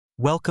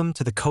Welcome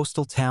to the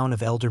coastal town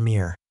of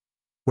Eldermere,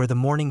 where the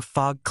morning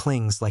fog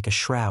clings like a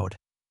shroud,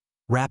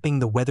 wrapping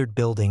the weathered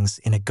buildings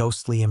in a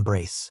ghostly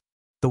embrace.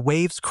 The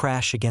waves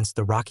crash against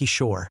the rocky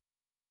shore,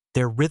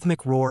 their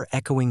rhythmic roar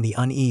echoing the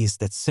unease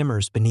that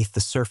simmers beneath the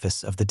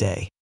surface of the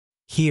day.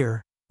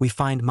 Here, we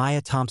find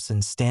Maya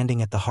Thompson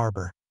standing at the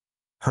harbor,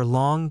 her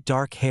long,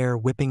 dark hair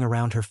whipping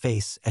around her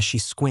face as she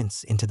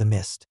squints into the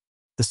mist.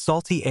 The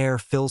salty air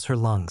fills her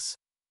lungs,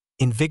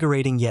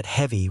 invigorating yet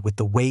heavy with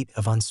the weight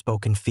of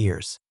unspoken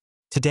fears.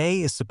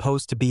 Today is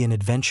supposed to be an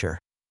adventure,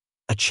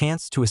 a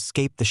chance to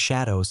escape the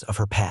shadows of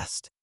her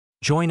past.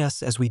 Join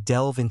us as we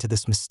delve into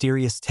this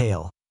mysterious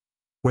tale,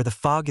 where the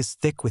fog is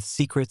thick with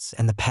secrets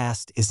and the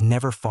past is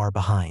never far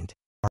behind.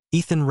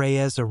 Ethan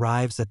Reyes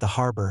arrives at the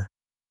harbor,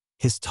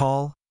 his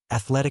tall,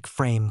 athletic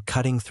frame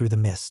cutting through the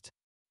mist.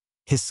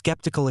 His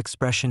skeptical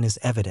expression is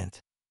evident,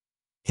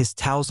 his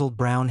tousled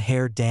brown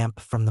hair damp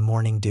from the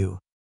morning dew.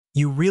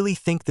 "You really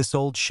think this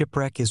old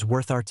shipwreck is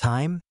worth our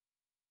time?"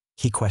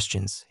 he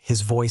questions,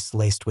 his voice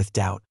laced with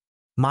doubt.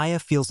 Maya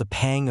feels a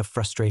pang of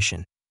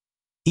frustration.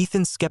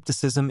 Ethan's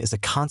skepticism is a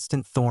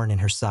constant thorn in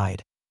her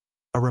side,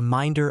 a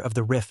reminder of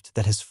the rift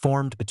that has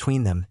formed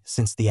between them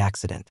since the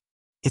accident.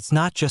 "It's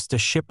not just a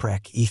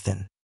shipwreck,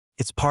 Ethan.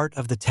 It's part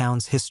of the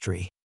town's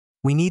history.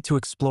 We need to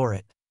explore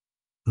it,"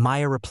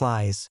 Maya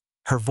replies,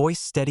 her voice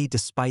steady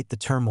despite the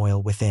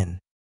turmoil within.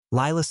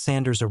 Lila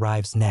Sanders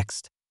arrives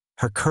next,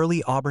 her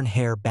curly auburn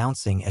hair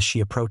bouncing as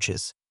she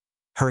approaches,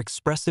 her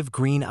expressive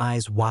green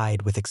eyes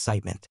wide with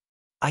excitement.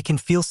 "I can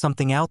feel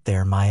something out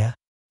there, Maya.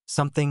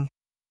 Something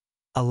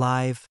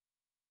alive,"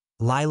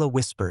 Lila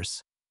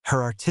whispers,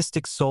 her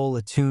artistic soul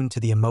attuned to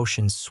the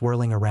emotions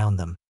swirling around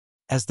them.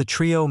 As the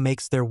trio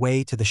makes their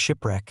way to the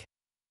shipwreck,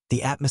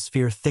 the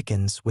atmosphere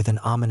thickens with an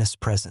ominous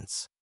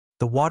presence.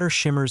 The water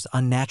shimmers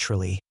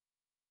unnaturally,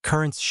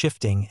 currents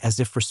shifting as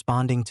if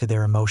responding to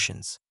their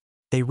emotions.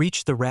 They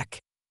reach the wreck,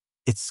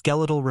 its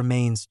skeletal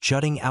remains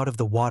jutting out of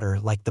the water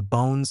like the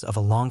bones of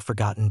a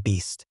long-forgotten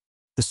beast.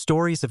 The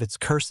stories of its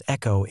curse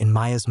echo in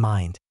Maya's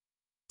mind,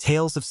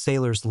 tales of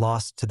sailors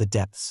lost to the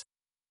depths,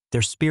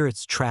 their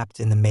spirits trapped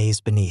in the maze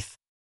beneath.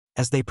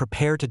 As they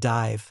prepare to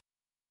dive,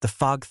 the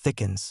fog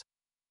thickens,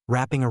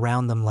 wrapping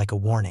around them like a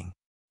warning.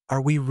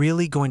 "Are we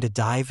really going to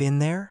dive in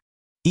there?"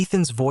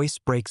 Ethan's voice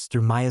breaks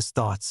through Maya's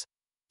thoughts,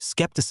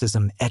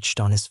 skepticism etched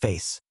on his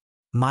face.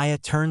 Maya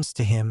turns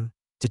to him,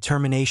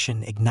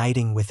 determination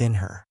igniting within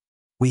her.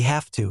 "We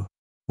have to.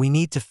 We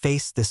need to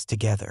face this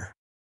together."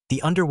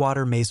 The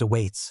underwater maze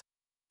awaits,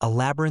 a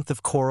labyrinth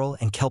of coral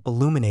and kelp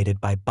illuminated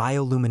by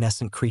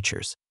bioluminescent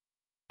creatures,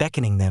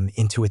 beckoning them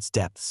into its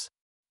depths.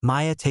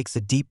 Maya takes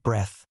a deep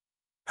breath,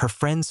 her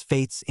friends'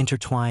 fates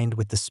intertwined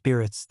with the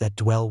spirits that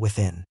dwell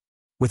within.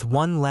 With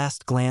one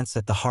last glance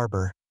at the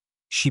harbor,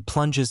 she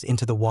plunges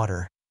into the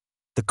water,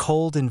 the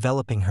cold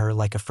enveloping her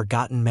like a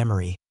forgotten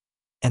memory,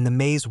 and the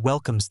maze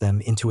welcomes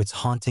them into its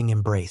haunting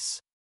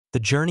embrace.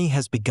 The journey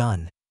has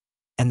begun,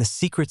 and the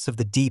secrets of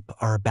the deep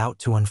are about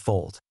to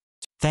unfold.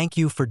 Thank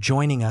you for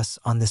joining us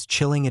on this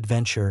chilling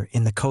adventure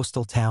in the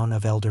coastal town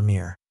of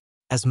Eldermere.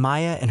 As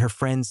Maya and her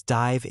friends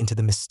dive into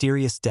the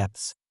mysterious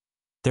depths,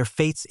 their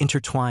fates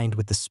intertwined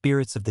with the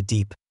spirits of the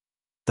deep,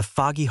 the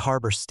foggy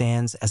harbor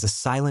stands as a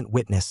silent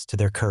witness to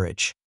their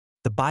courage.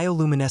 The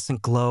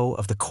bioluminescent glow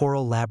of the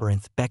coral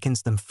labyrinth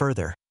beckons them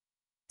further,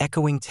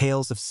 echoing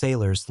tales of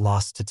sailors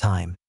lost to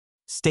time.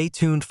 Stay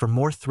tuned for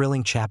more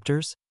thrilling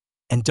chapters,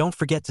 and don't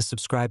forget to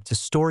subscribe to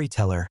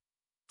Storyteller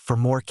for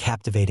more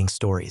captivating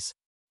stories.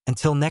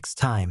 Until next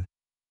time,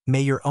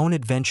 may your own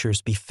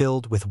adventures be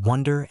filled with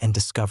wonder and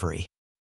discovery.